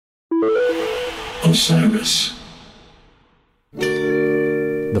Osiris.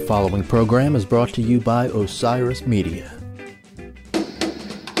 The following program is brought to you by Osiris Media.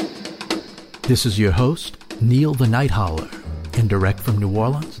 This is your host, Neil the Night Howler, and direct from New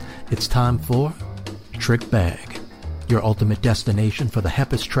Orleans, it's time for Trick Bag, your ultimate destination for the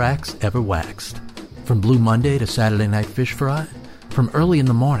heppest tracks ever waxed. From Blue Monday to Saturday Night Fish Fry, from early in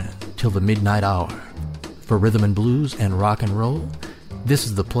the morning till the midnight hour. For rhythm and blues and rock and roll, this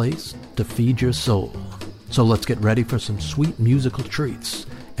is the place to feed your soul. So let's get ready for some sweet musical treats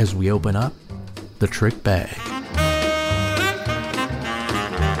as we open up the Trick Bag.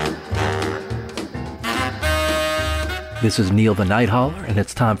 This is Neil the Night Howler, and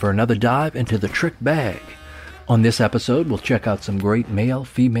it's time for another dive into the Trick Bag. On this episode, we'll check out some great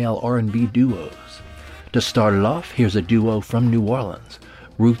male-female R&B duos. To start it off, here's a duo from New Orleans,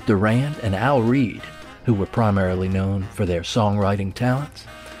 Ruth Durand and Al Reed, who were primarily known for their songwriting talents.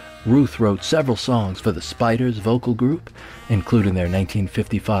 Ruth wrote several songs for the Spiders vocal group, including their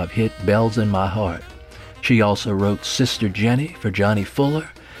 1955 hit Bells in My Heart. She also wrote Sister Jenny for Johnny Fuller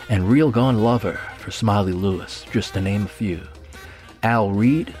and Real Gone Lover for Smiley Lewis, just to name a few. Al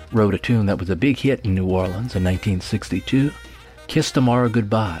Reed wrote a tune that was a big hit in New Orleans in 1962, Kiss Tomorrow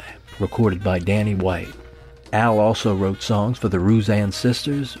Goodbye, recorded by Danny White. Al also wrote songs for the Roseanne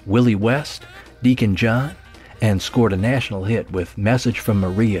Sisters, Willie West, Deacon John, and scored a national hit with Message from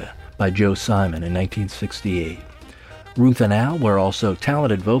Maria by Joe Simon in 1968. Ruth and Al were also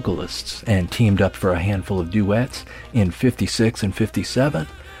talented vocalists and teamed up for a handful of duets in 56 and 57,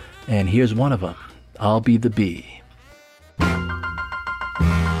 and here's one of them, I'll Be the Bee.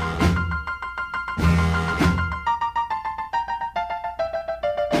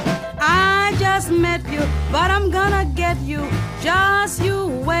 I just met you, but I'm gonna get you, just you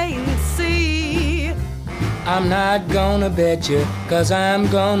wait and see. I'm not gonna bet you, 'cause I'm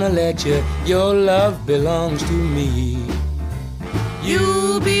gonna let you. Your love belongs to me.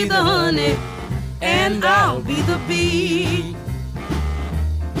 You be the honey, and I'll be the bee.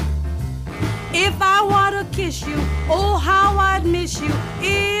 If I were to kiss you, oh how I'd miss you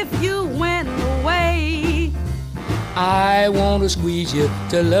if you went away. I want to squeeze you,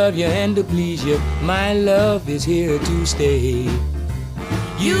 to love you and to please you. My love is here to stay.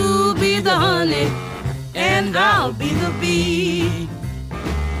 You be the honey, and I'll be the bee.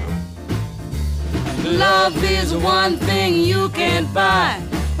 Love is one thing you can't buy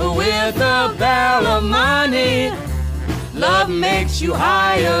with a barrel of money. Love makes you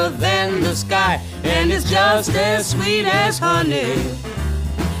higher than the sky, and it's just as sweet as honey.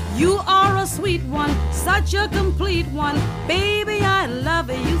 You are a sweet one, such a complete one, baby, I love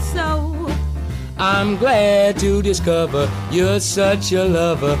you so. I'm glad to discover you're such a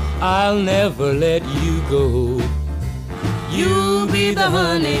lover. I'll never let you go. You be the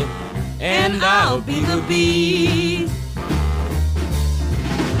honey, and I'll be the bee.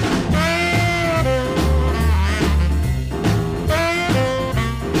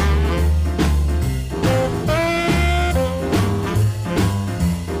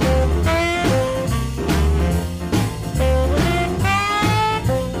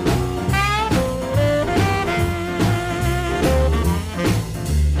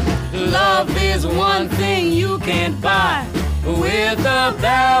 One thing you can't buy with a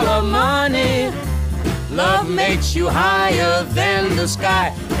barrel of money. Love makes you higher than the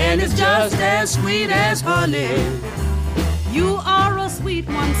sky, and it's just as sweet as honey. You are a sweet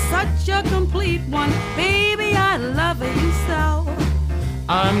one, such a complete one, baby, I love you so.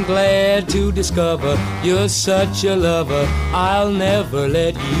 I'm glad to discover you're such a lover. I'll never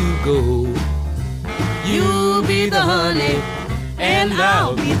let you go. You be the honey, and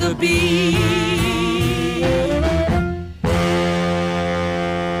I'll be the bee.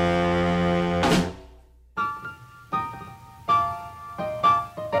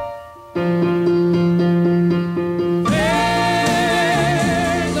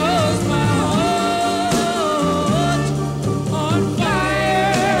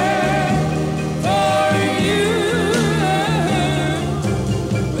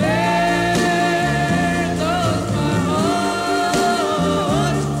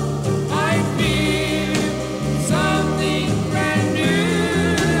 I feel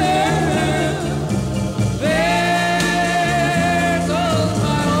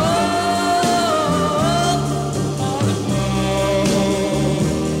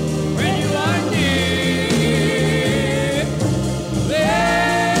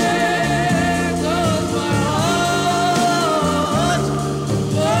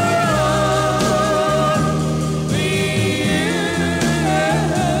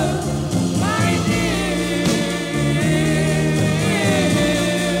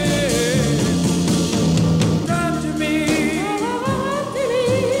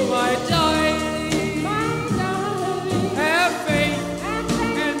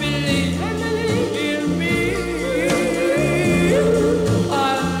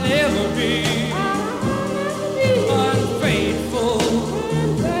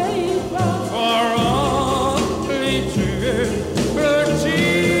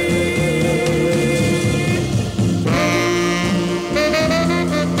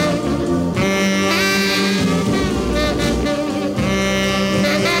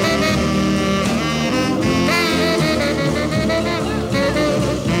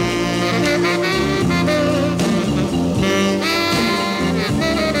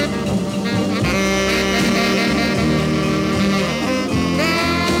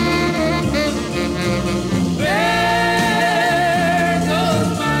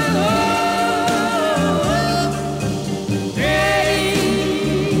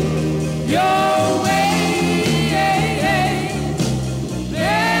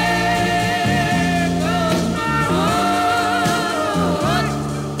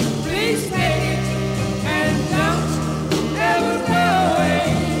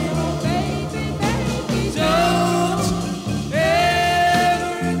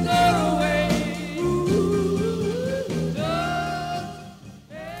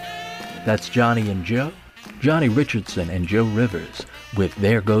That's Johnny and Joe, Johnny Richardson and Joe Rivers with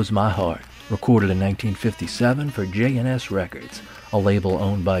There Goes My Heart, recorded in 1957 for J&S Records, a label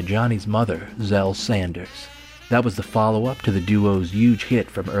owned by Johnny's mother, Zell Sanders. That was the follow-up to the duo's huge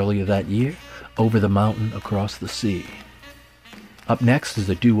hit from earlier that year, Over the Mountain Across the Sea. Up next is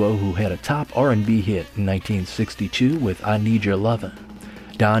a duo who had a top R&B hit in 1962 with I Need Your Lovin',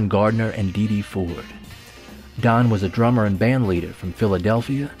 Don Gardner and Dee Dee Ford. Don was a drummer and band leader from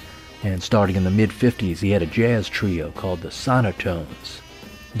Philadelphia, and starting in the mid-50s he had a jazz trio called the Sonotones.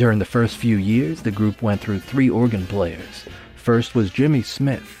 During the first few years, the group went through 3 organ players. First was Jimmy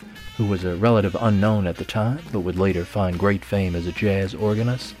Smith, who was a relative unknown at the time, but would later find great fame as a jazz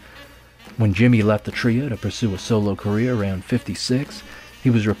organist. When Jimmy left the trio to pursue a solo career around 56, he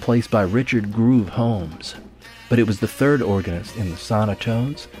was replaced by Richard Groove Holmes. But it was the third organist in the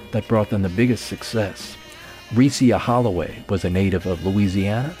Sonotones that brought them the biggest success. Recia Holloway was a native of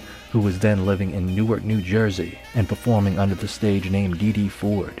Louisiana, who was then living in Newark, New Jersey, and performing under the stage name Dee Dee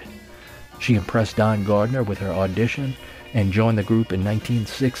Ford. She impressed Don Gardner with her audition and joined the group in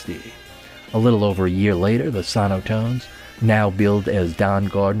 1960. A little over a year later, the Sonotones, now billed as Don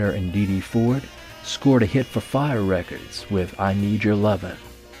Gardner and Dee Dee Ford, scored a hit for Fire Records with I Need Your Lovin'.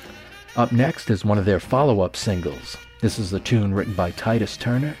 Up next is one of their follow-up singles. This is a tune written by Titus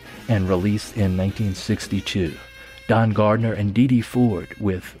Turner and released in 1962. Don Gardner and Dee Dee Ford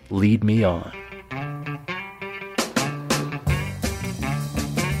with Lead Me On.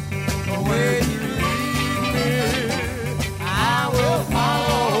 Where you lead me, I will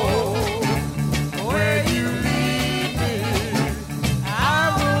follow. Where you lead me,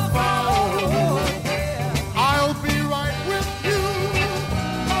 I will follow. I'll be right with you,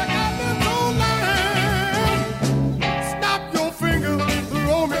 like a little lamb. Snap your fingers,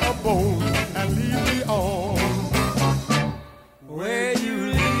 throw me a bone, and lead me on. Where you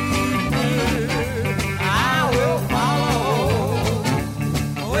lead me, I will follow.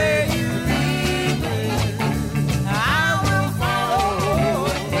 Where you lead me, I will follow.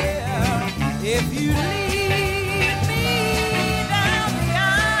 Yeah. If you lead me down the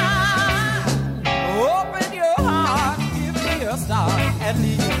aisle, open your heart, give me a start, and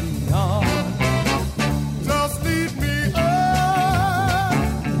lead me on. Just lead me on,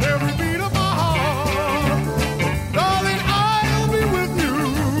 every beat of my heart. Darling, I'll be with you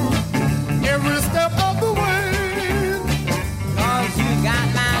every step of the way. 'Cause you got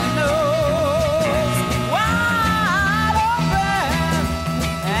my nose wide open,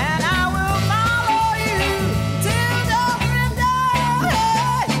 and I will follow you till dawn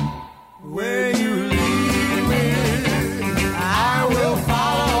day. Where you lead me, I will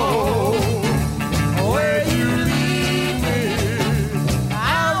follow. Where you lead me, I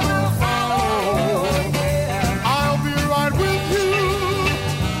will follow. Yeah. I'll be right with you,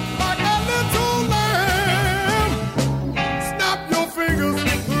 like a little lamb. Snap your fingers,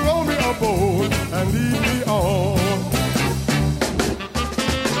 throw me a bone, and lead me on.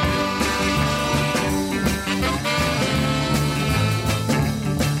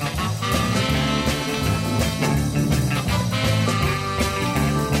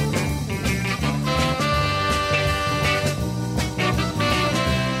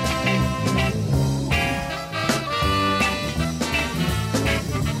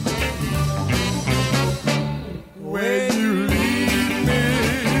 Where you lead me,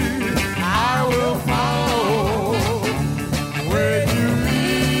 I will follow. Where you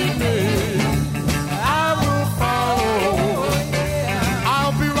lead me, I will follow.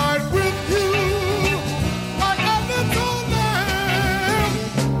 I'll be right with you, like a little lamb.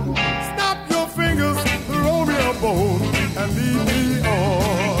 Snap your fingers, throw me a bone, and lead me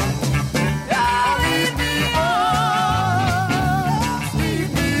on. Yeah, lead me on. Lead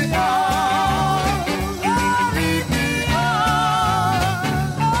me on. Lead me on.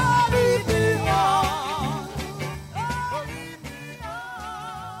 Lead me on. Lead me on.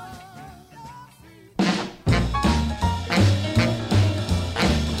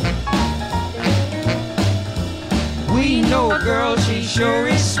 We know a girl, she sure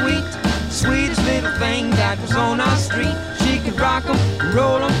is sweet. Sweetest little thing that was on our street. She could rock 'em,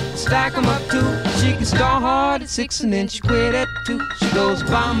 roll 'em, stack 'em up too. She could start hard at 6 and then she quit at 2. She goes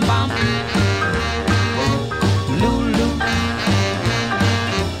bam bam, lulu,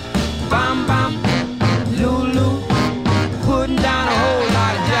 bam bam, lulu, putting down a whole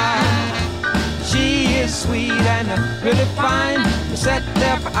lot of jive. She is sweet and really fine. We sat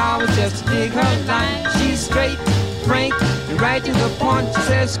there for hours just to dig her line. She's straight, frank, and right to the point. She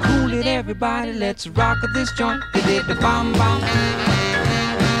says, cool it everybody, let's rock this joint. They did the bam bam,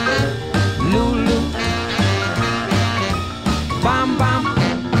 lulu, bam bam,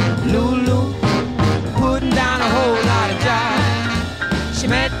 lulu. she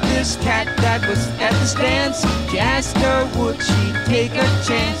met this cat that was at the dance. She asked her would she take a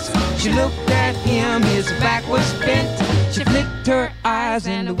chance. She looked at him, his back was bent. She flicked her eyes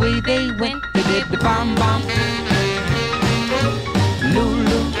and away they went. They did the bom bom,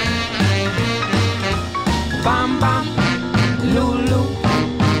 Lulu, bom bom, Lulu,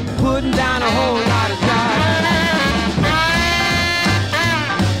 putting down a whole lot of jive.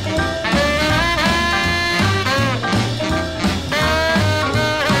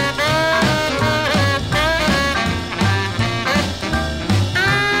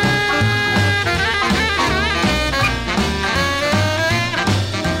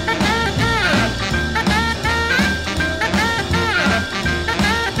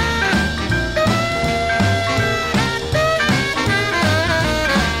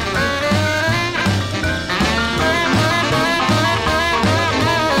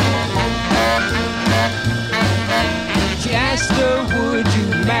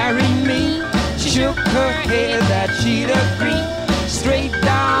 Her head that she'd agree. Straight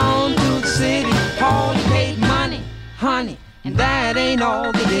down to the city hall, he paid money, honey, and that ain't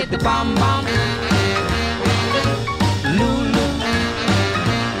all. They did the bom bom, Lulu,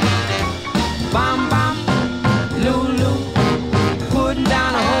 bom bom, Lulu, putting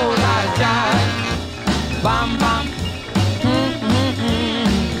down a whole lot of jive. Bom bom,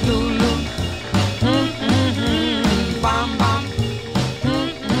 Lulu, bom bom.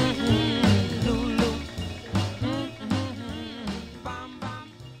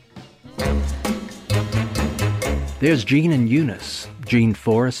 There's Gene and Eunice, Gene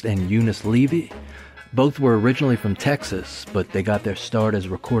Forrest and Eunice Levy. Both were originally from Texas, but they got their start as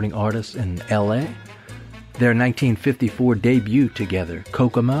recording artists in L.A. Their 1954 debut together,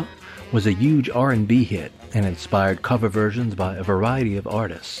 Kokomo, was a huge R&B hit and inspired cover versions by a variety of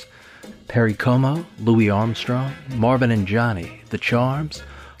artists. Perry Como, Louis Armstrong, Marvin and Johnny, The Charms,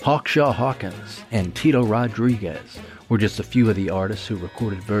 Hawkshaw Hawkins, and Tito Rodriguez were just a few of the artists who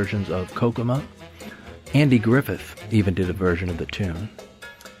recorded versions of Kokomo. Andy Griffith even did a version of the tune.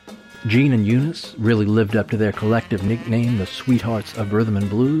 Gene and Eunice really lived up to their collective nickname, the Sweethearts of Rhythm and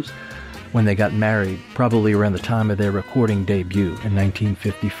Blues, when they got married, probably around the time of their recording debut in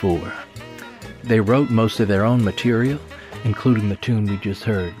 1954. They wrote most of their own material, including the tune we just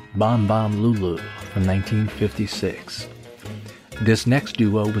heard, Bom Bom Lulu, from 1956. This next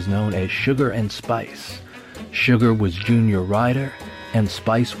duo was known as Sugar and Spice. Sugar was Junior Ryder, and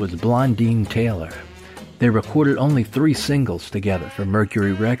Spice was Blondine Taylor. They recorded only 3 singles together for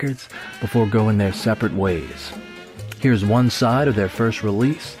Mercury Records before going their separate ways. Here's one side of their first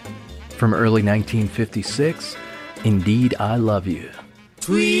release from early 1956, Indeed I Love You.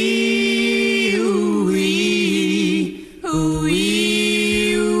 Twee, ooh-wee,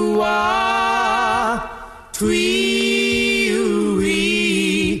 ooh-wee, ooh-ah. Twee,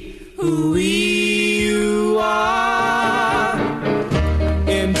 ooh-wee, ooh-wee, ooh-ah.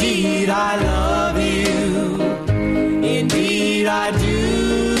 Indeed I love you. Indeed I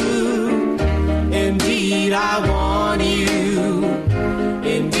do. Indeed I want you.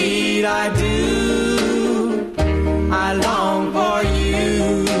 Indeed I do. I long for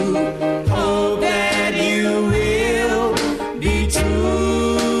you. Hope that you will be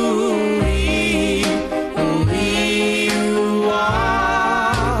true. Who you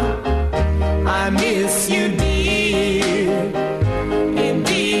are. I miss you, dear.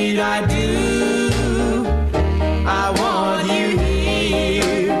 Indeed I do. I want you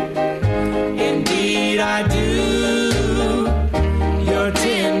here. Indeed I do. Your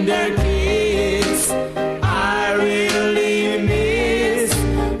tender kiss I really miss.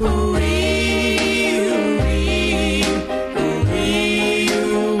 Ooh-wee, ooh-wee, ooh-wee,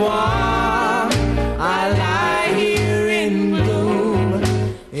 you are. I lie here in gloom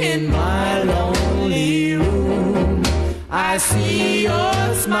in my lonely room. I see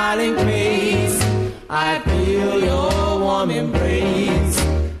your smiling face. I feel your warm embrace.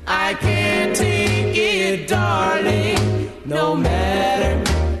 I can't take it, darling. No matter,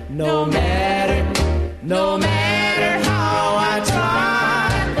 no matter, no matter how I try.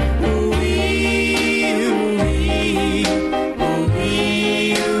 Ooh-wee, ooh-wee,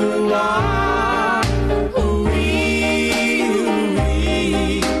 ooh-wee, you are. Ooh-wee,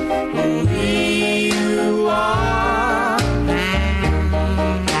 ooh-wee, ooh-wee, you are.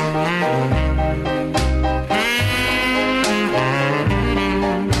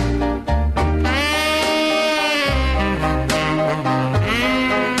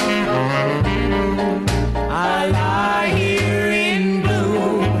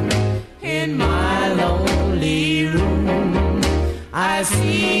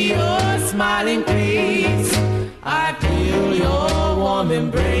 warm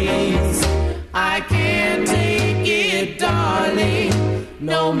embrace. I can't take it, darling,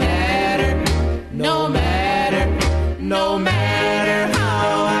 no matter, no matter, no matter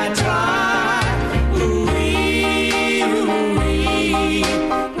how I try. Ooh-wee, ooh-wee,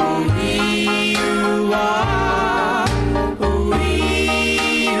 ooh-wee, you are.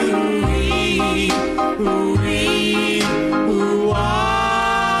 Ooh-wee, ooh-wee, ooh-wee, ooh-wah.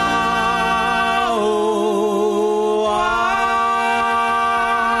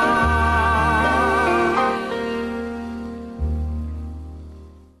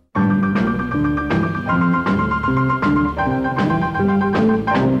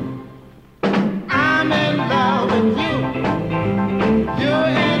 I'm in love with you. You're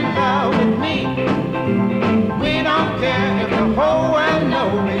in love with me. We don't care if the whole world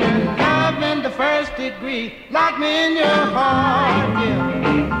knows we're in love in the first degree. Lock me in your heart,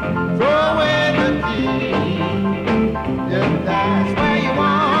 yeah. Throw away the key. If that's where you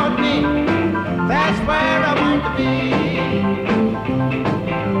want me, that's where I want to be.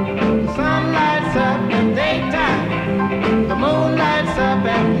 The sun lights up in daytime, the moon lights up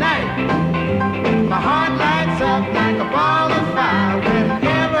at night. My heart lights up like a ball of fire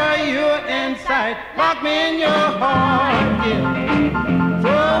whenever you're in sight. Lock me in your heart, yeah.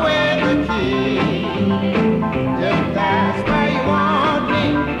 Throw away the key. If that's where you want me,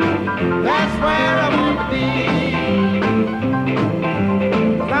 that's where I want to be.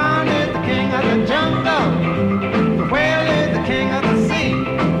 The lion is the king of the jungle. The whale is the king of the sea.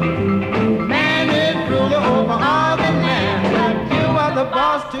 Man is ruler over all the land. Like you are the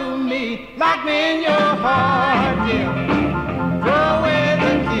boss to me. Lock me in your heart, yeah. Throw away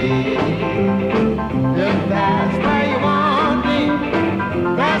the key. If that's where you want me,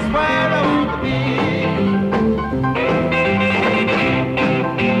 that's where I want to be.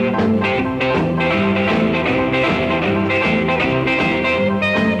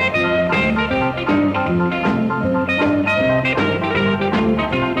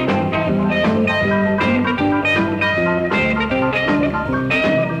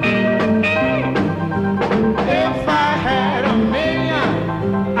 If I had $1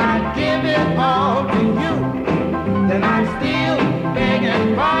 million, I'd give it all to you. Then I'd steal, beg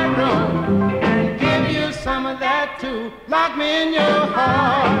and borrow, and give you some of that too. Lock me in your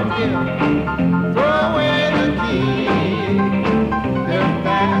heart, yeah. Throw away the key. If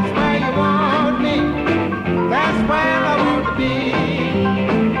that's where you want me, that's where I want to be.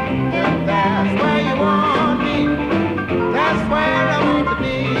 If that's where you want me, that's where I want to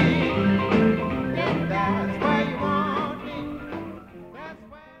be. If that's where you want me, that's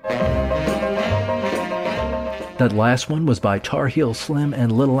where... That last one was by Tar Heel Slim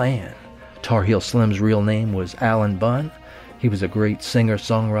and Little Ann. Tar Heel Slim's real name was Alan Bunn. He was a great singer,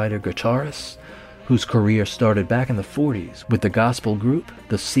 songwriter, guitarist whose career started back in the 40s with the gospel group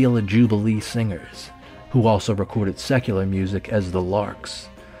the Selah Jubilee Singers, who also recorded secular music as the Larks.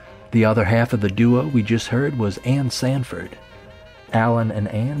 The other half of the duo we just heard was Ann Sanford. Alan and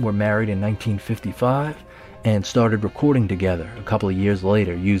Ann were married in 1955 and started recording together a couple of years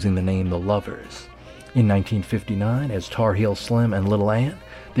later using the name The Lovers. In 1959, as Tar Heel Slim and Little Ann,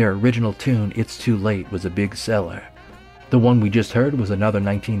 their original tune, It's Too Late, was a big seller. The one we just heard was another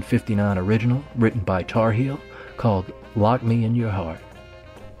 1959 original written by Tar Heel called Lock Me in Your Heart.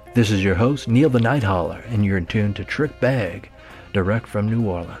 This is your host, Neil the Night Hauler, and you're in tune to Trick Bag, direct from New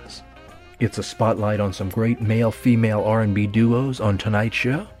Orleans. It's a spotlight on some great male-female R&B duos on tonight's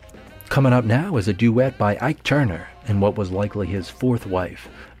show. Coming up now is a duet by Ike Turner and what was likely his fourth wife,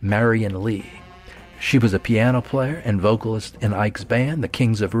 Marion Lee. She was a piano player and vocalist in Ike's band, the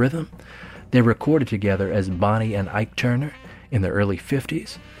Kings of Rhythm. They recorded together as Bonnie and Ike Turner in the early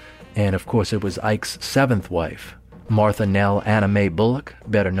 50s. And of course it was Ike's seventh wife, Martha Nell Anna Mae Bullock,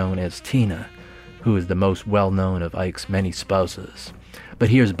 better known as Tina, who is the most well-known of Ike's many spouses. But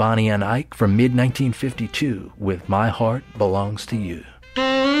here's Bonnie and Ike from mid-1952 with My Heart Belongs to You.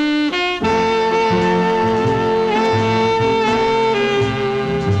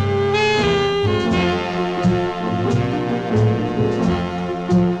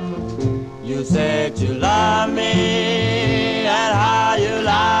 You said you love me and how you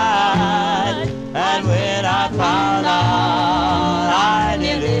lied, and when I found out I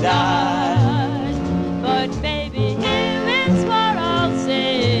nearly died. But baby, here is what I'll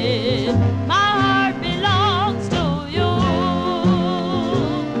say, my heart belongs to you.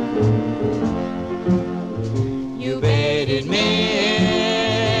 You baited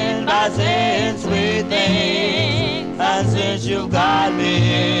me in by saying sweet things, and since you got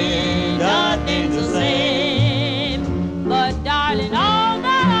me, nothing's the same. But darling, all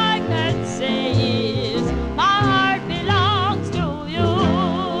that I can say is my heart belongs to you.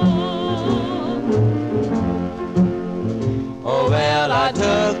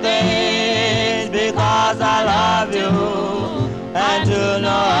 and to no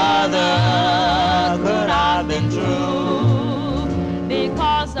other could I've been true.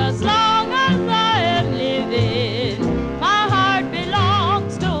 Because as long as I am living, my heart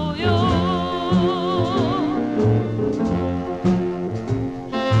belongs to you.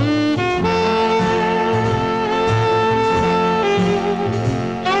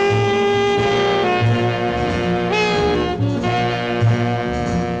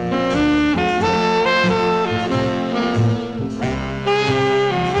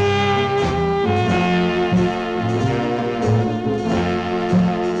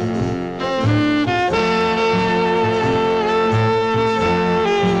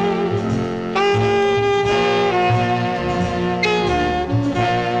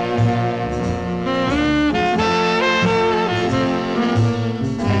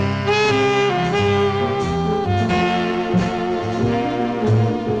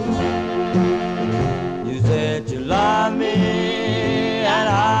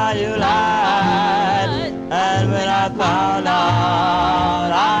 Found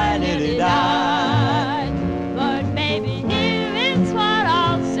out I nearly died. But baby, here is what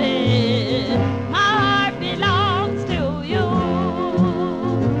I'll say. My heart belongs to you.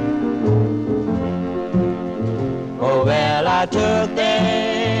 Oh well, I took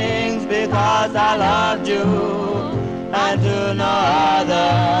things because I loved you, and to no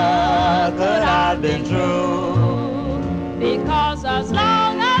other could I've been true. Because as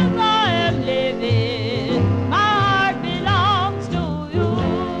long as I am living,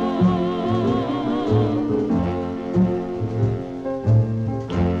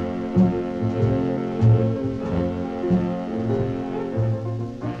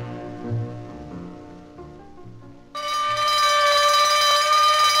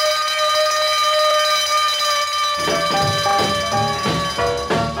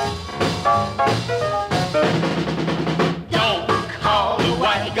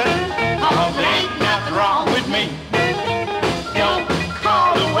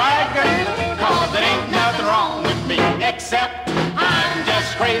 except I'm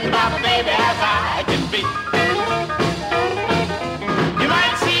just crazy about my baby as I can be. You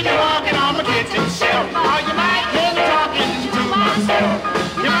might see me walking on my kitchen shelf, or you might hear me talking to myself.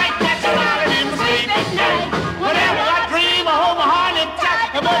 You might catch me smiling in my sleep at night. Whenever I dream, I hold my heart in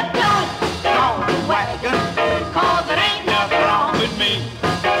tight. But don't call the wagon, 'cause it ain't nothing wrong with me.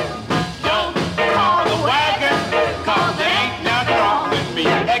 Don't call the wagon, 'cause it ain't nothing wrong with me.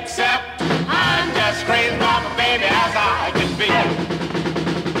 Except I'm just crazy about my baby as I can be.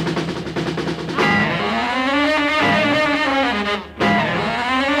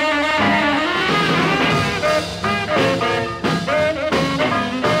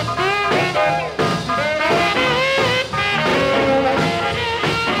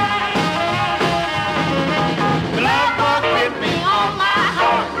 The love bug bit me on my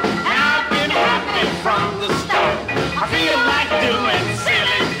heart, and I've been happy from the start. I feel like doing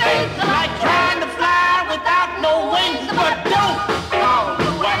silly things, like trying to fly without no wings. But don't call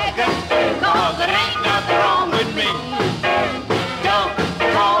the wagon, 'cause it ain't nothing wrong with me. Don't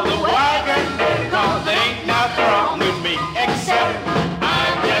call the wagon, 'cause it ain't nothing wrong with me. Except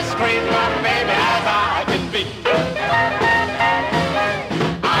I'm just crazy about my baby as I can be.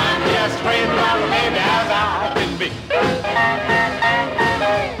 I'm just crazy about my baby as I can be.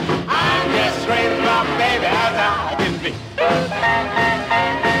 I'm just crazy about my baby as I can be.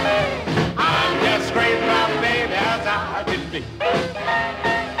 I'm just crazy about my baby as I can be.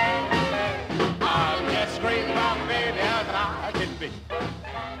 I'm just crazy about my baby as I can be.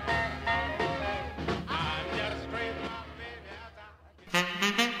 I'm just crazy about my baby as I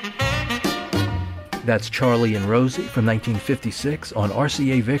can be. That's Charlie and Rosie from 1956 on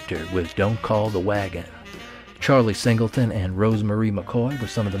RCA Victor with Don't Call the Wagon. Charlie Singleton and Rosemarie McCoy were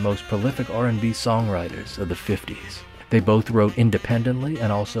some of the most prolific R&B songwriters of the 50s. They both wrote independently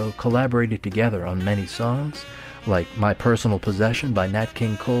and also collaborated together on many songs, like My Personal Possession by Nat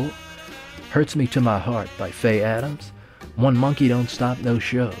King Cole, Hurts Me to My Heart by Faye Adams, One Monkey Don't Stop No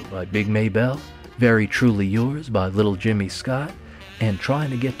Show by Big Maybelle, Very Truly Yours by Little Jimmy Scott, and Trying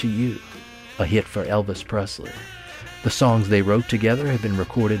to Get to You, a hit for Elvis Presley. The songs they wrote together have been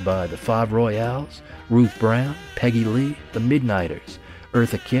recorded by the Five Royales, Ruth Brown, Peggy Lee, the Midnighters,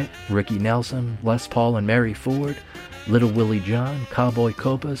 Eartha Kitt, Ricky Nelson, Les Paul and Mary Ford, Little Willie John, Cowboy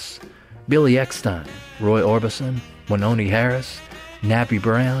Copas, Billy Eckstine, Roy Orbison, Wynonie Harris, Nappy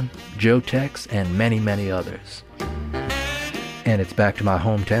Brown, Joe Tex, and many, many others. And it's back to my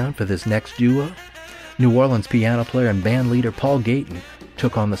hometown for this next duo. New Orleans piano player and band leader Paul Gayton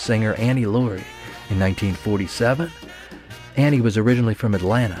took on the singer Annie Laurie in 1947. Annie was originally from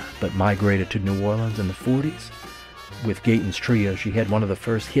Atlanta, but migrated to New Orleans in the 40s. With Gayton's Trio, she had one of the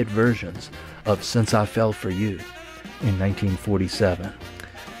first hit versions of Since I Fell for You in 1947.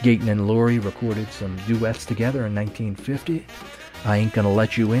 Gayton and Laurie recorded some duets together in 1950, I Ain't Gonna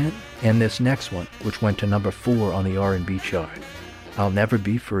Let You In, and this next one, which went to number 4 on the R&B chart, I'll Never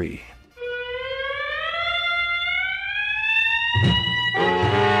Be Free.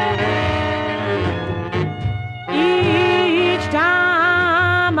 Each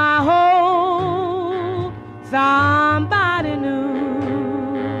time I hold somebody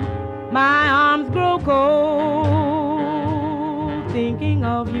new, my arms grow cold thinking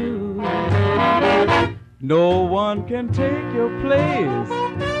of you. No one can take your place,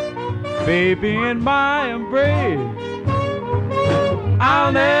 baby, in my embrace.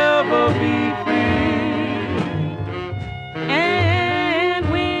 I'll never be free.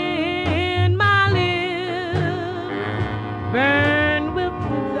 And when my lips burn with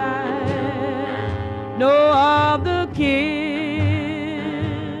desire, no other kiss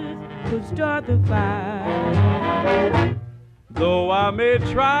could start the fire. Though I may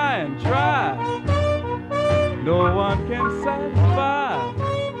try and try, no one can satisfy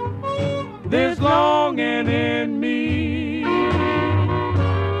this longing in me.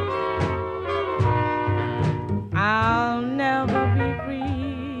 I'll never be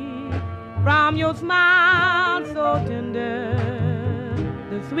free from your smile so tender,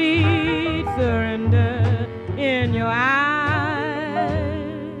 the sweet surrender in your eyes.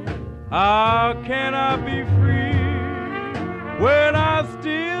 How can I be free when I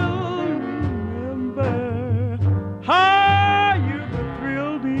still remember how you could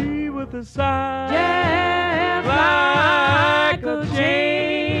thrill me with a sigh, Just like a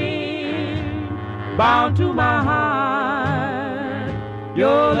chain bound to my heart,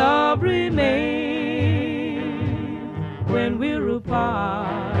 your love remains when we're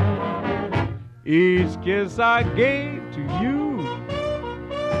apart. Each kiss I gave to you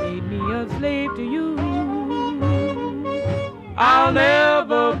Made me a slave to you. I'll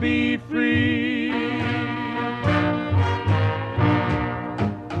never be free.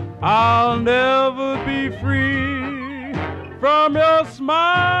 I'll never be free from your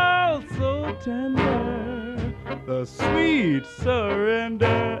smile so tender, the sweet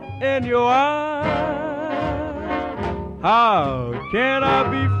surrender in your eyes. How can I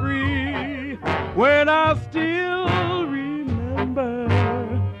be free when I still remember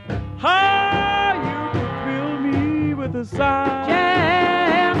how you could thrill me with a sigh,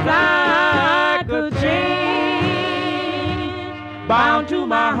 Just like a chain bound to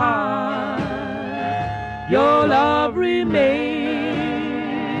my heart, your love remains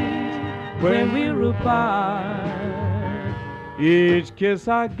when we're apart. Each kiss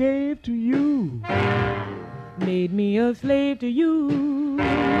I gave to you Made me a slave to you.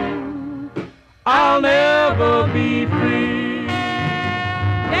 I'll never be free.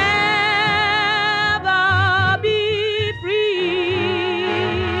 Never be free.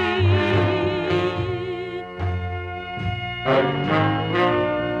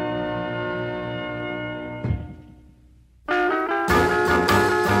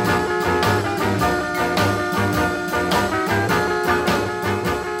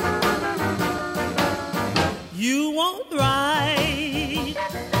 You won't write,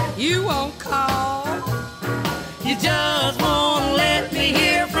 You won't call. you just won't let me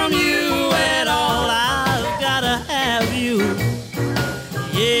hear from you at all. I've gotta have you.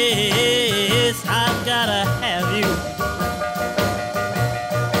 Yes, I've gotta have you.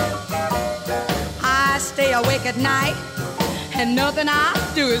 I stay awake at night, and nothing I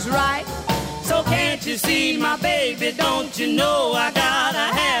do is right. So can't you see, my baby, don't you know I gotta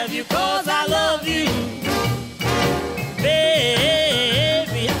have you, 'cause I love you.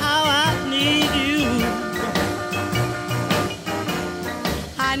 Baby, how I need you.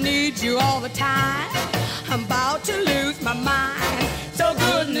 I need you all the time. I'm about to lose my mind. So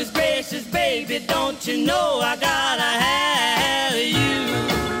goodness gracious, baby, don't you know I gotta have you.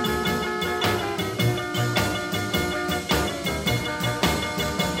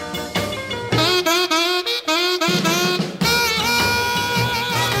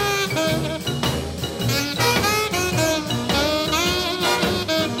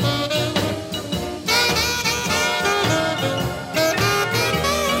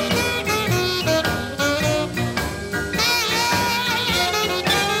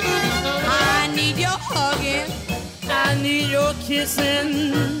 I need your hugging. I need your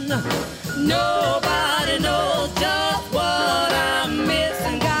kissing. Nobody knows just what I'm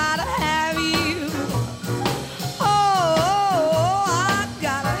missing. Gotta have you. Oh, I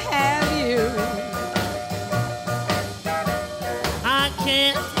gotta have you. I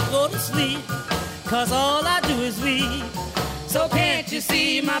can't go to sleep, 'cause all I do is weep.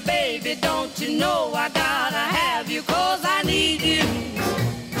 know I gotta have you, 'cause I need you.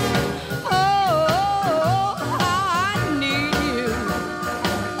 Oh, I need you.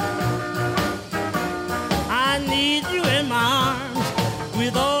 I need you in my arms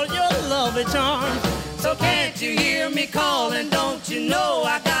with all your lovely charms. So can't you hear me calling? Don't you know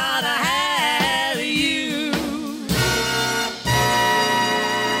I gotta have you?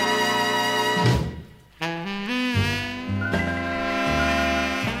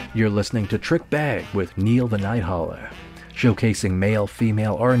 You're listening to Trick Bag with Neil the Night Hauler, showcasing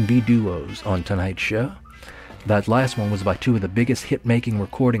male-female R&B duos on tonight's show. That last one was by two of the biggest hit-making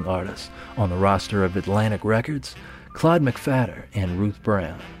recording artists on the roster of Atlantic Records, Clyde McPhatter and Ruth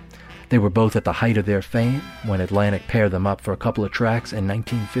Brown. They were both at the height of their fame when Atlantic paired them up for a couple of tracks in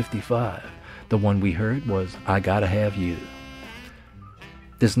 1955. The one we heard was I Gotta Have You.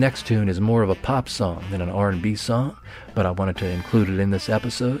 This next tune is more of a pop song than an R&B song, but I wanted to include it in this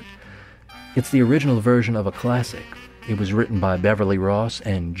episode. It's the original version of a classic. It was written by Beverly Ross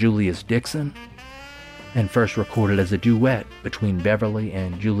and Julius Dixon, and first recorded as a duet between Beverly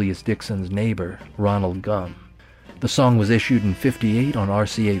and Julius Dixon's neighbor, Ronald Gum. The song was issued in '58 on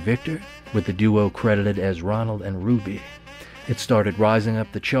RCA Victor, with the duo credited as Ronald and Ruby. It started rising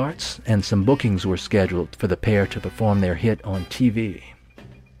up the charts, and some bookings were scheduled for the pair to perform their hit on TV.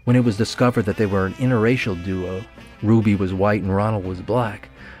 When it was discovered that they were an interracial duo, Ruby was white and Ronald was black,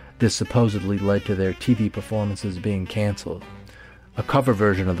 this supposedly led to their TV performances being canceled. A cover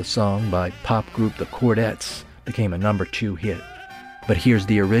version of the song by pop group The Chordettes became a #2 hit. But here's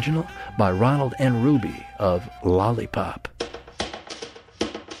the original by Ronald and Ruby of Lollipop.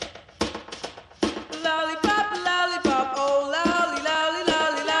 Lollipop, lollipop, oh lolly, lolly,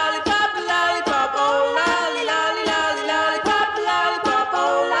 lolly, lollipop, lollipop, oh lolly, lolly, lolly, lollipop, lollipop,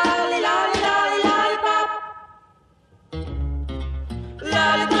 oh lolly, lolly, lolly, lollipop.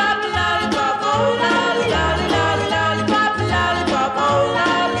 Lollipop, lollipop, oh lolly, lolly, lolly, lollipop, lollipop, oh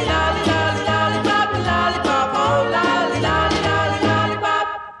lolly, lolly, lolly, lollipop, lollipop, oh lolly, lolly, lolly, lollipop.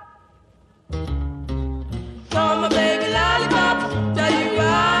 Call my baby lollipop, tell you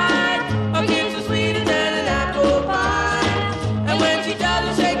why. Her kiss is sweeter than an apple pie. And when she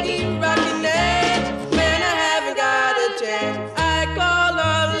doesn't shake you rockin' edge, man, I haven't got a chance. I call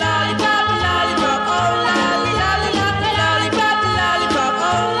her lollipop, lollipop, oh lolly, lolly, lolly, lollipop, lollipop,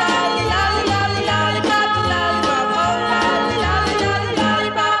 oh lolly, lolly, lolly, lollipop, lollipop, oh lolly, lolly, lolly,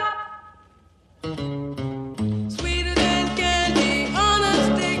 lollipop. Sweeter than candy on a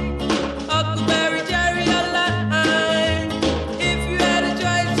stick, huckleberry, cherry, or lime. If you had a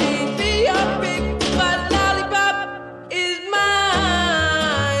choice, she'd be your pick, but lollipop is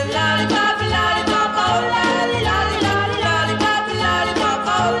mine. Lollipop, lollipop, oh lolly, lolly, lolly, lollipop, lollipop,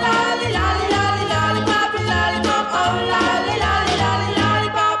 oh lolly, lolly, lolly, lollipop, lollipop, oh lolly, lolly, lolly,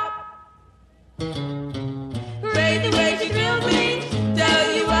 lollipop. Crazy way she feels me, tell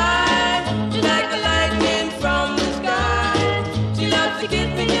you why. She's like the lightning from the sky. She loves to kiss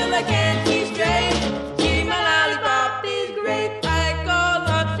me till I can't see straight. She's my lollipop, is great. I call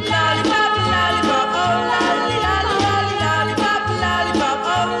her lollipop, lollipop, oh lolly, lolly, lolly, lollipop, lollipop,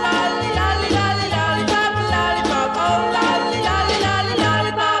 oh lolly, lolly, lolly, lollipop, lollipop, oh lolly, lolly, lolly,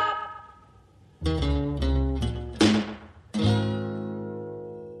 lollipop.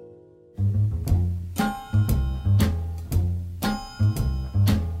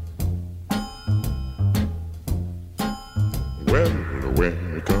 Well, when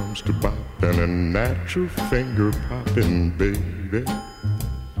it comes to bopping and natural finger popping, baby,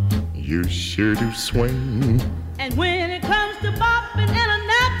 you sure do swing. And when it comes to bopping and a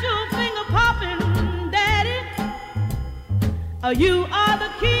natural finger popping, Daddy, you are the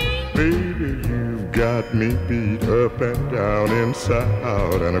king. Baby, you've got me beat up and down, inside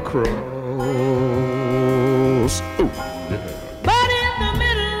out and across. Oh, yeah. But in the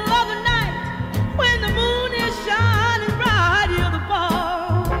middle of the night, when the moon is shining bright, you're the boss.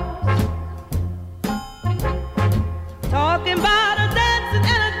 Talking about a dancing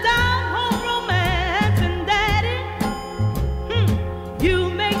and a down-home romance, and Daddy, you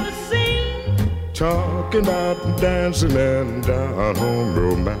make the scene. Talking about dancing and down home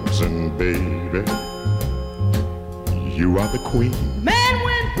romancing, baby, you are the queen. Man,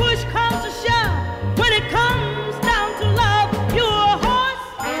 when push comes to shove, when it comes down to love, you're a horse.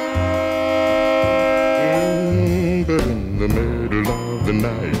 But in the middle of the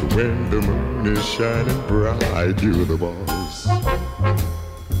night, when the moon is shining bright, you're the boss.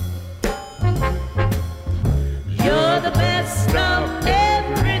 You're the best of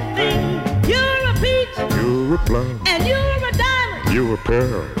everything. You're a peach You're a plum, and you're a diamond. you're a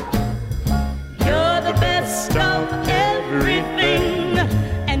pearl. You're the best of everything.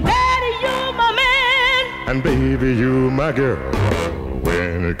 And Daddy, you're my And baby, you're my girl.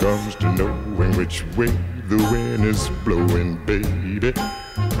 When it comes to knowing which way the wind is blowing, baby,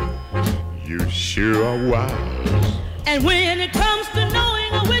 you sure are wise. And when it comes to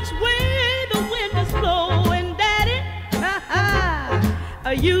knowing which way the wind is blowing, Daddy,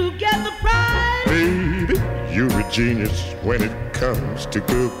 you get the prize. Baby, you're a genius when it comes to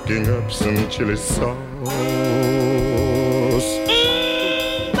cooking up some chili sauce.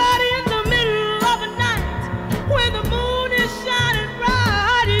 But in the middle of the night, when the moon is shining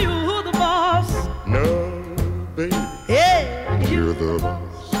bright, you're the boss. No, baby, Yeah, you're the boss.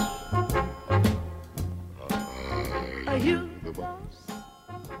 you the boss.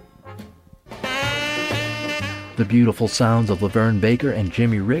 The beautiful sounds of Laverne Baker and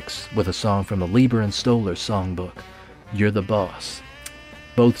Jimmy Ricks with a song from the Lieber and Stoller songbook, You're the Boss.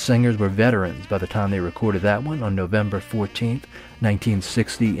 Both singers were veterans by the time they recorded that one on November 14th,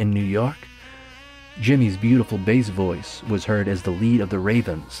 1960 in New York. Jimmy's beautiful bass voice was heard as the lead of the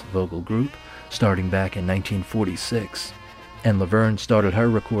Ravens vocal group starting back in 1946, and Laverne started her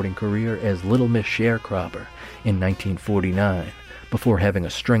recording career as Little Miss Sharecropper in 1949, before having a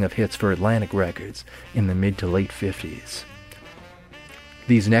string of hits for Atlantic Records in the mid to late 50s.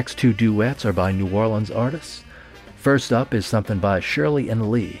 These next two duets are by New Orleans artists. First up is something by Shirley and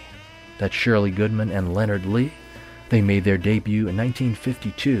Lee. That's Shirley Goodman and Leonard Lee. They made their debut in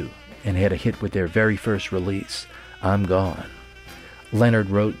 1952 and had a hit with their very first release, I'm Gone.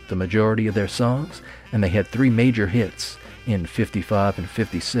 Leonard wrote the majority of their songs, and they had three major hits in 55 and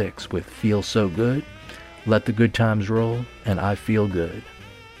 56 with Feel So Good, Let the Good Times Roll, and I Feel Good.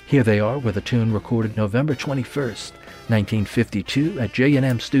 Here they are with a tune recorded November 21st, 1952 at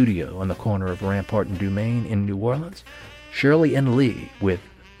J&M Studio on the corner of Rampart and Dumaine in New Orleans. Shirley and Lee with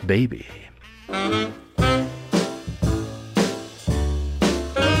Baby.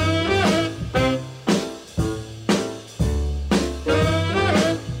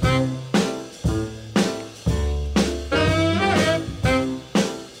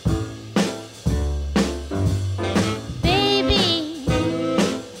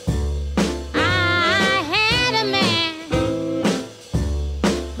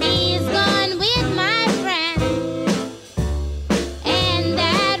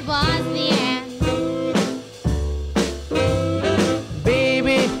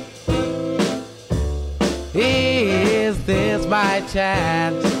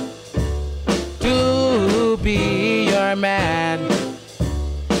 Chance to be your man,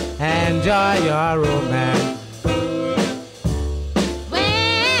 enjoy your romance.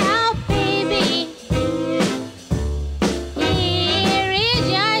 Well, baby, here is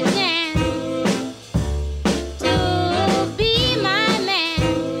your chance to be my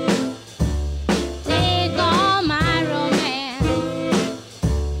man, take all my romance.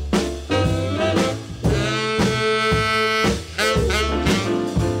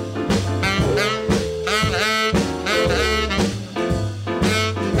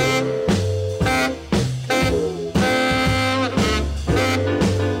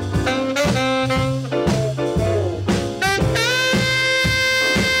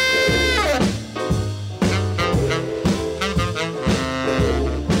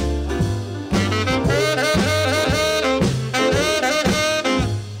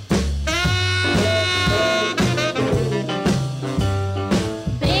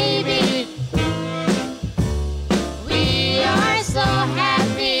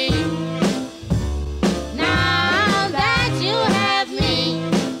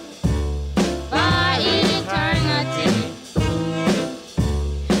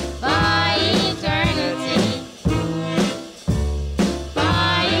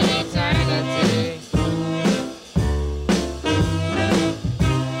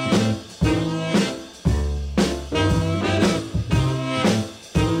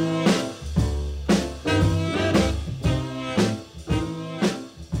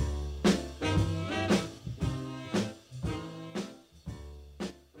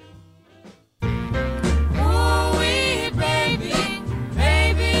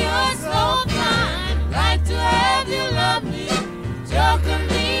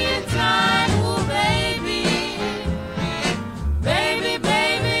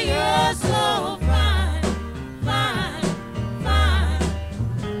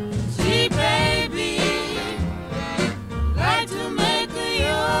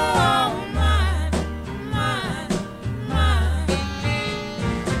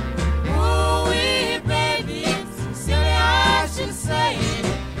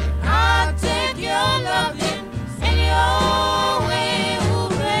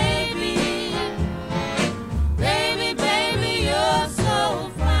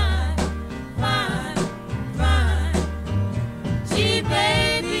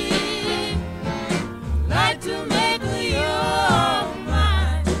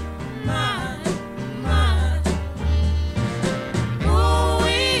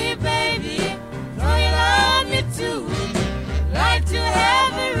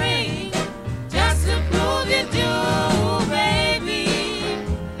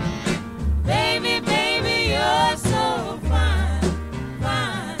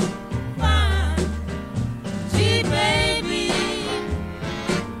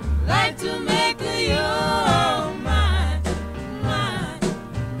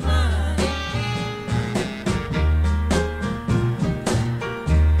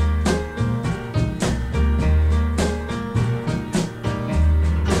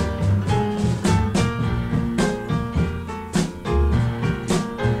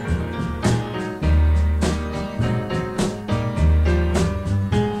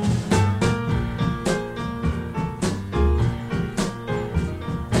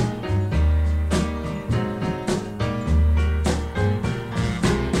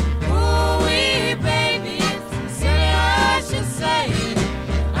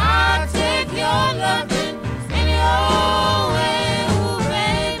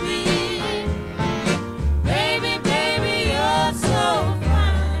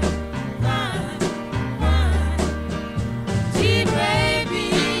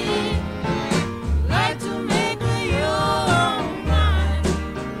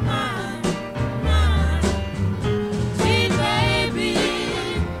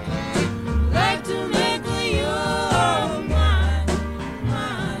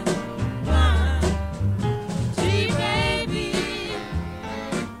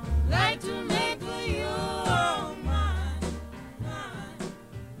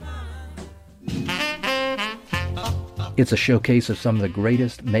 It's a showcase of some of the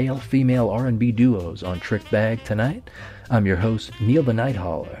greatest male-female R&B duos on Trick Bag tonight. I'm your host, Neil the Night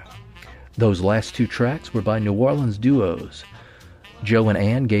Hauler. Those last two tracks were by New Orleans duos. Joe and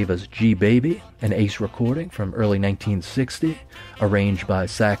Ann gave us G-Baby, an Ace recording from early 1960, arranged by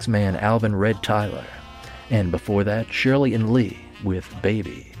saxman Alvin Red Tyler. And before that, Shirley and Lee with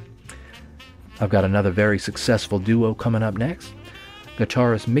Baby. I've got another very successful duo coming up next.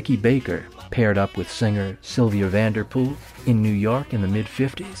 Guitarist Mickey Baker paired up with singer Sylvia Vanderpool in New York in the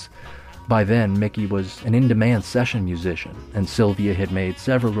mid-50s. By then, Mickey was an in-demand session musician, and Sylvia had made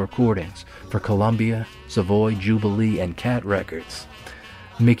several recordings for Columbia, Savoy, Jubilee, and Cat Records.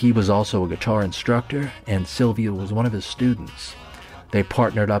 Mickey was also a guitar instructor, and Sylvia was one of his students. They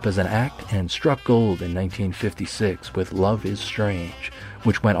partnered up as an act and struck gold in 1956 with Love Is Strange,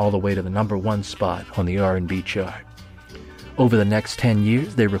 which went all the way to the #1 spot on the R&B chart. Over the next 10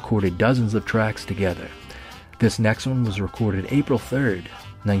 years, they recorded dozens of tracks together. This next one was recorded April 3rd,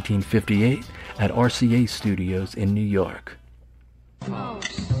 1958, at RCA Studios in New York.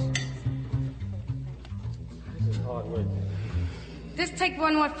 Just take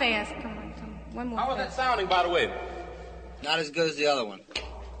one more fast. Come on. One more. How was that sounding, by the way? Not as good as the other one.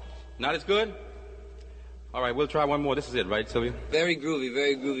 Not as good? All right, we'll try one more. This is it, right, Sylvia? Very groovy,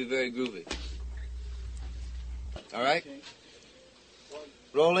 very groovy, very groovy. All right?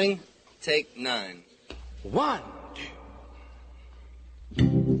 Rolling, take 9. 1, 2.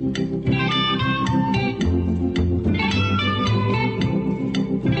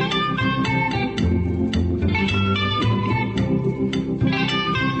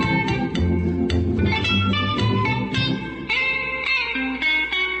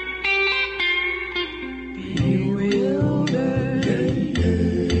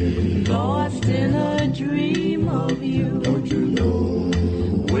 Lost in a dream of you. Don't you know?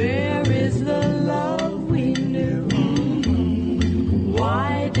 Where is the love we knew?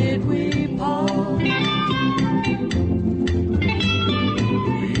 Why did we part?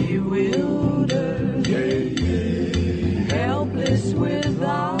 Bewildered, helpless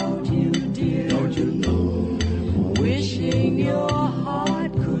without you, dear. Don't you know? Wishing your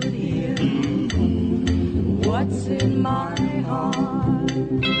heart could hear what's in my heart.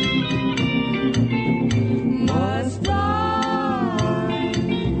 Must I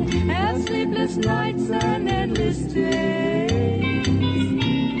have sleepless nights and endless days?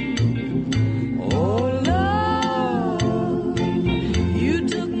 Oh, love, you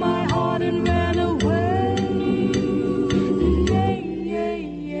took my heart and ran away.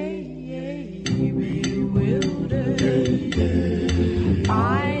 Bewildered,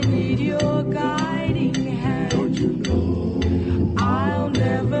 I need your guiding hand. Don't you know? I'll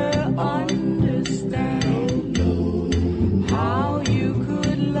never understand how you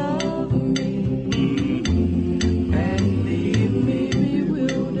could love me and leave me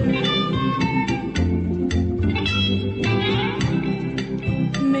bewildered.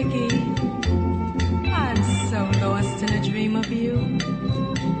 Mickey, I'm so lost in a dream of you.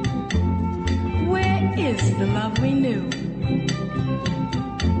 Where is the love we knew?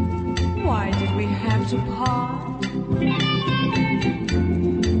 Why did we have to part?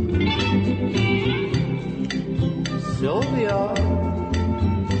 Sylvia,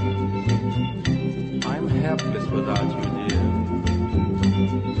 I'm helpless without you, dear.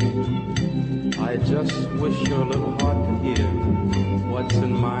 I just wish your little heart could hear what's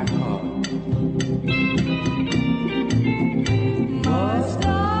in my heart. Must I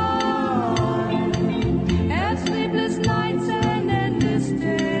have sleepless nights and endless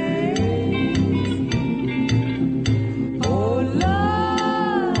days? Oh,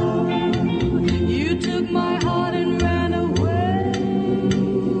 love, you took my heart and ran away.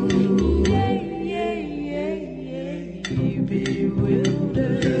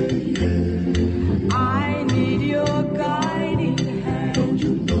 Bewildered, I need your guiding hand. Don't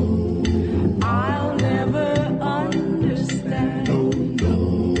you know? I'll never understand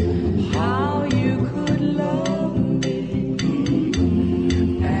how you could love me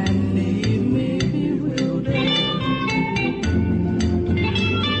and leave me bewildered.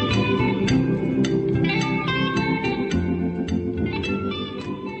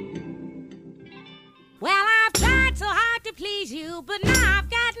 Well, I've tried so hard to please you, but now I've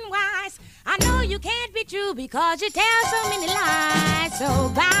gotten wise. I know you can't be true because you tell so many lies. So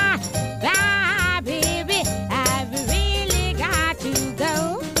bye, bye, baby, I've really got to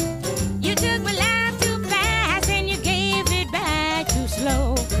go. You took my love too fast and you gave it back too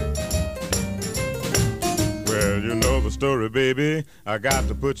slow. Well, you know the story, baby. I got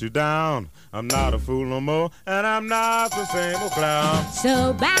to put you down. I'm not a fool no more, and I'm not the same old clown.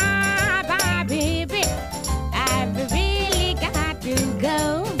 So bye, bye, baby, I've really to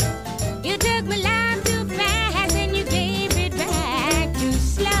go. You took my love too fast and you gave it back too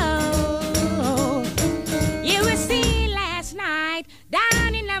slow. You were seen last night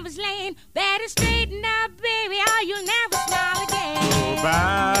down in Lover's Lane. Better straighten up, baby, or you'll never smile again.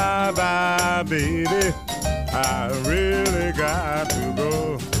 Bye, bye, baby, I really got to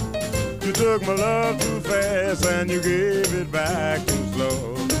go. You took my love too fast and you gave it back too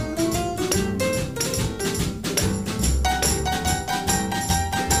slow.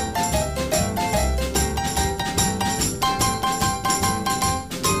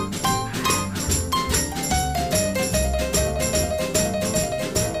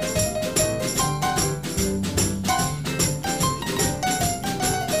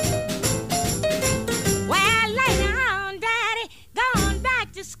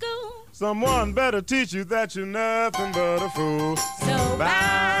 Someone better teach you that you're nothing but a fool. So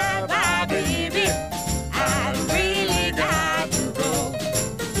bye, bye, baby, I really got to go.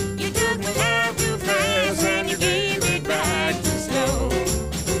 You took my love too fast and you gave it back too slow.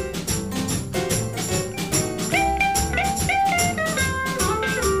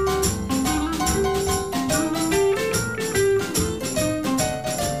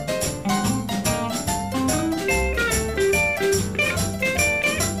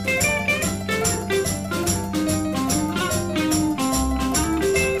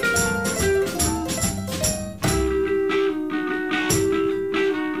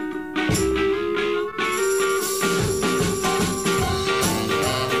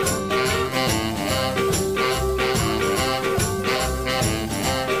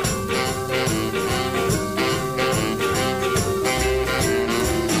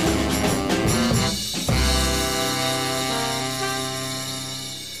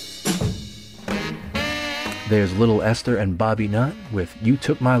 There's Little Esther and Bobby Nunn with You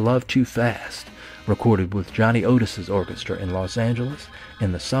Took My Love Too Fast, recorded with Johnny Otis's orchestra in Los Angeles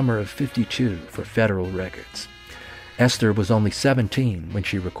in the summer of '52 for Federal Records. Esther was only 17 when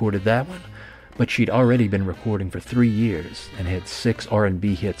she recorded that one, but she'd already been recording for 3 years and had 6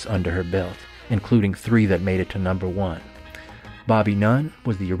 R&B hits under her belt, including 3 that made it to number 1. Bobby Nunn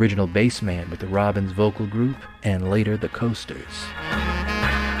was the original bass man with the Robbins vocal group and later the Coasters.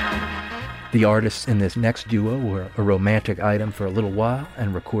 The artists in this next duo were a romantic item for a little while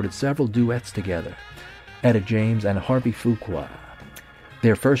and recorded several duets together, Etta James and Harvey Fuqua.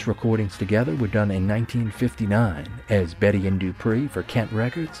 Their first recordings together were done in 1959 as Betty and Dupree for Kent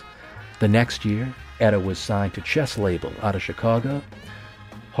Records. The next year, Etta was signed to Chess Label out of Chicago.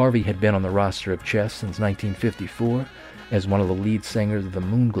 Harvey had been on the roster of Chess since 1954 as one of the lead singers of the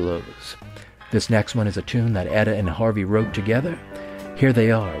Moonglows. This next one is a tune that Etta and Harvey wrote together. Here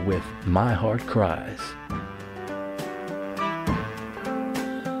they are with My Heart Cries.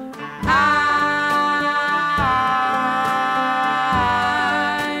 I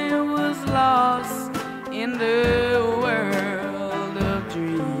was lost in the world of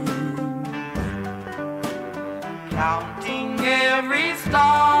dreams, counting every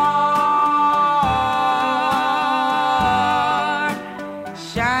star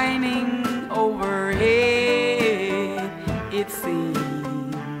shining overhead, it seems.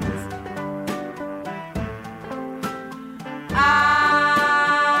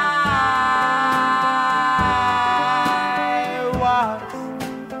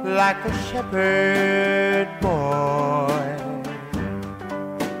 Like a shepherd boy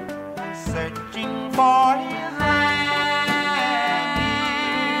searching for his lamb,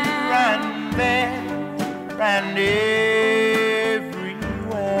 and there and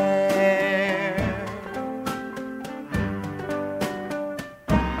everywhere.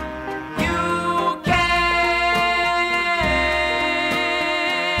 You came,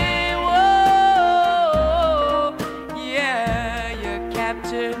 whoa, yeah, you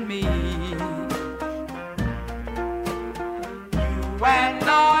captured me. And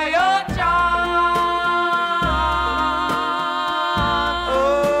all your charm,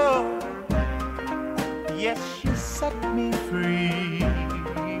 oh, yes, you set me free.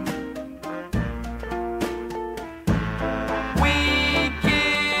 We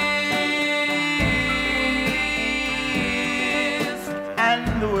kissed,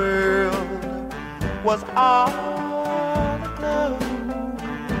 and the world was all aglow,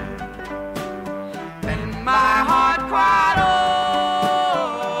 and my heart cried, oh,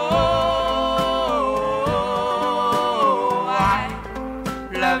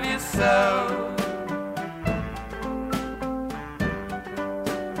 love you so.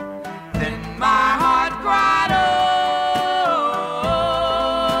 Then my heart cried, oh,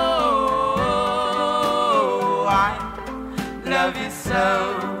 I love you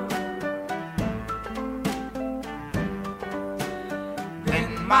so.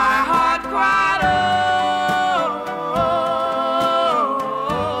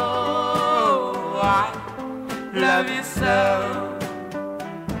 love you so,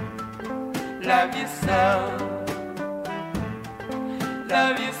 love you so,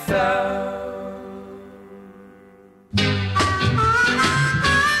 love you so.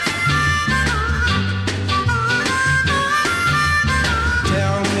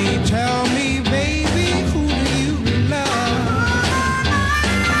 Tell me, baby, who do you love?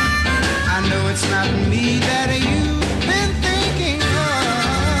 I know it's not me that you've been thinking of.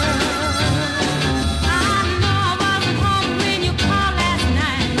 I know I wasn't home when you called last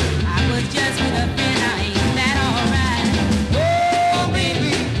night. I was just with a friend, ain't that alright? Oh,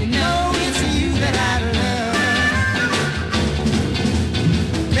 baby, you know it's you that I love.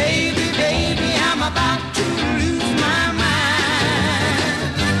 Baby, baby, I'm about to lose my mind.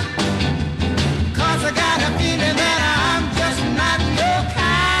 I got a feeling that I'm just not your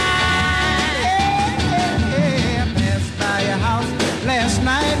kind. I passed by your house last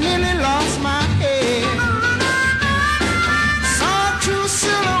night, nearly lost my head. Saw two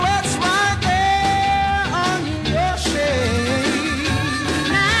silhouettes right there on your shade.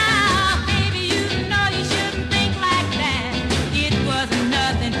 Now, baby, you know you shouldn't think like that. It wasn't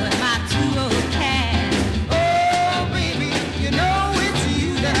nothing but my 2 old cats. Oh, baby, you know it's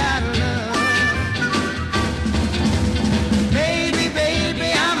you that I love.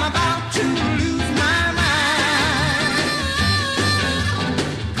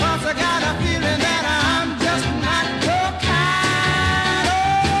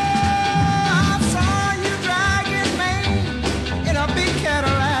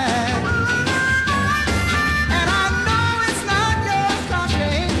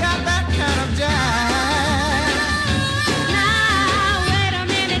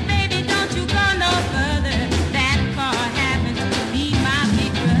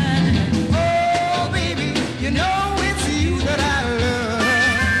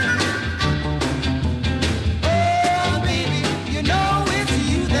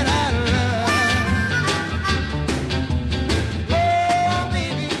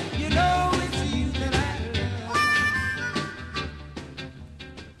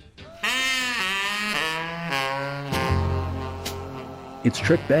 It's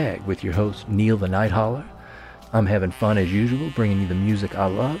Trick Bag with your host, Neil the Night Holler. I'm having fun as usual, bringing you the music I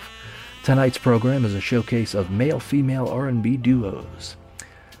love. Tonight's program is a showcase of male-female R&B duos.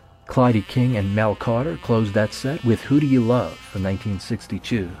 Clyde King and Mel Carter closed that set with Who Do You Love from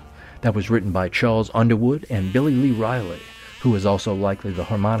 1962. That was written by Charles Underwood and Billy Lee Riley, who was also likely the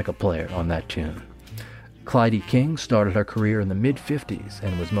harmonica player on that tune. Clyde King started her career in the mid-50s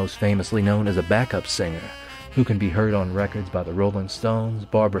and was most famously known as a backup singer, who can be heard on records by the Rolling Stones,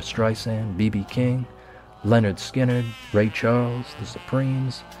 Barbra Streisand, B.B. King, Leonard Skinner, Ray Charles, The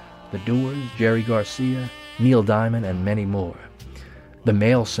Supremes, The Doors, Jerry Garcia, Neil Diamond, and many more. The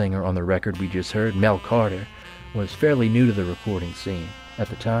male singer on the record we just heard, Mel Carter, was fairly new to the recording scene at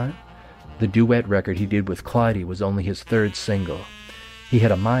the time. The duet record he did with Clyde was only his third single. He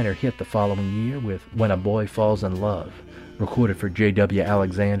had a minor hit the following year with When a Boy Falls in Love, recorded for J.W.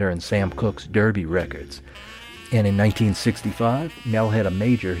 Alexander and Sam Cooke's Derby Records. And in 1965, Mel had a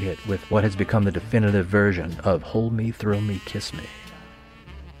major hit with what has become the definitive version of Hold Me, Thrill Me, Kiss Me.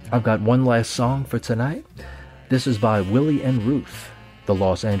 I've got one last song for tonight. This is by Willie and Ruth, the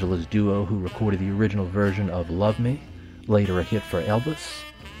Los Angeles duo who recorded the original version of Love Me, later a hit for Elvis.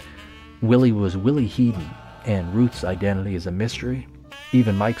 Willie was Willie Heaton, and Ruth's identity is a mystery.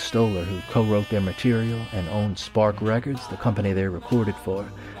 Even Mike Stoller, who co-wrote their material and owned Spark Records, the company they recorded for,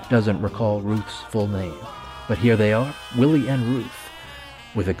 doesn't recall Ruth's full name. But here they are, Willie and Ruth,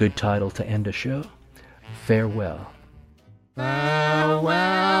 with a good title to end a show, Farewell.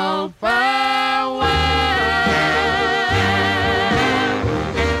 Farewell, farewell.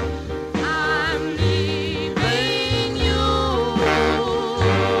 I'm leaving you.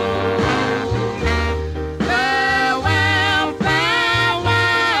 Farewell, farewell.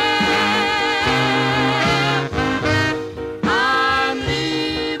 I'm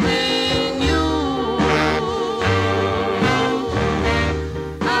leaving you.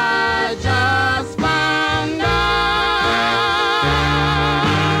 I just found out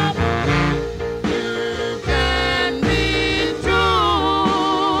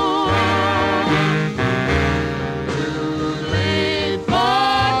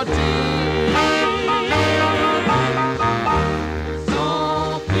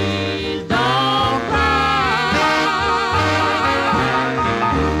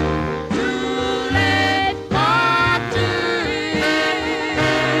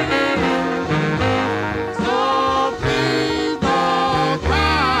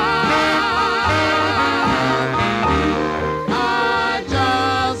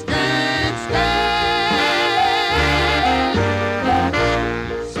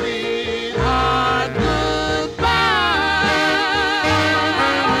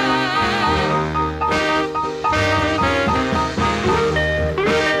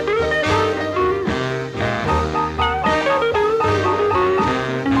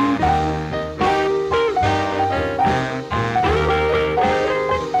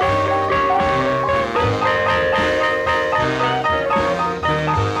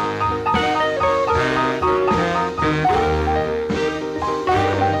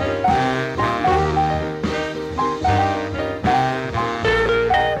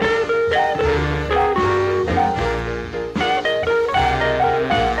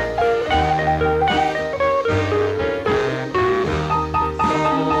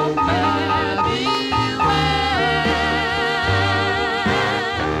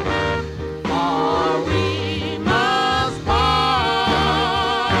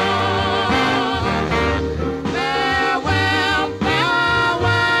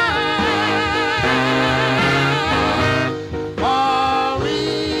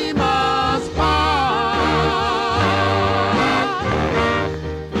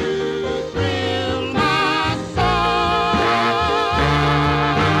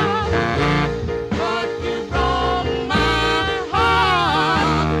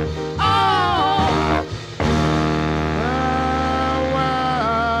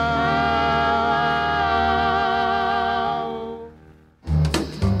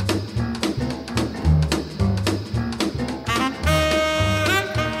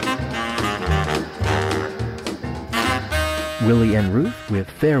with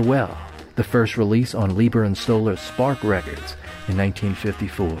Farewell, the first release on Lieber and Stoller's Spark Records in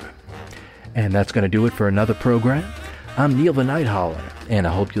 1954. And that's going to do it for another program. I'm Neil the Night Hauler, and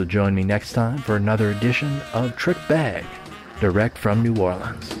I hope you'll join me next time for another edition of Trick Bag, direct from New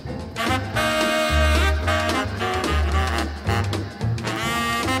Orleans.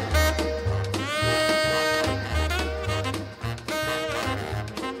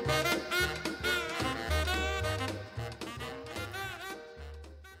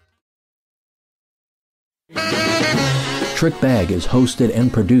 Trick Bag is hosted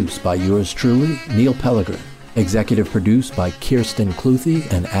and produced by yours truly, Neil Pellegrin. Executive produced by Kirsten Cluthy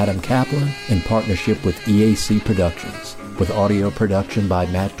and Adam Kaplan in partnership with EAC Productions, with audio production by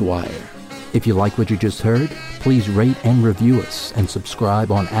Matt Dwyer. If you like what you just heard, please rate and review us and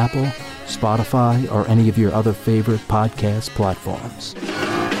subscribe on Apple, Spotify, or any of your other favorite podcast platforms.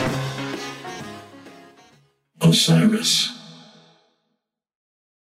 Osiris.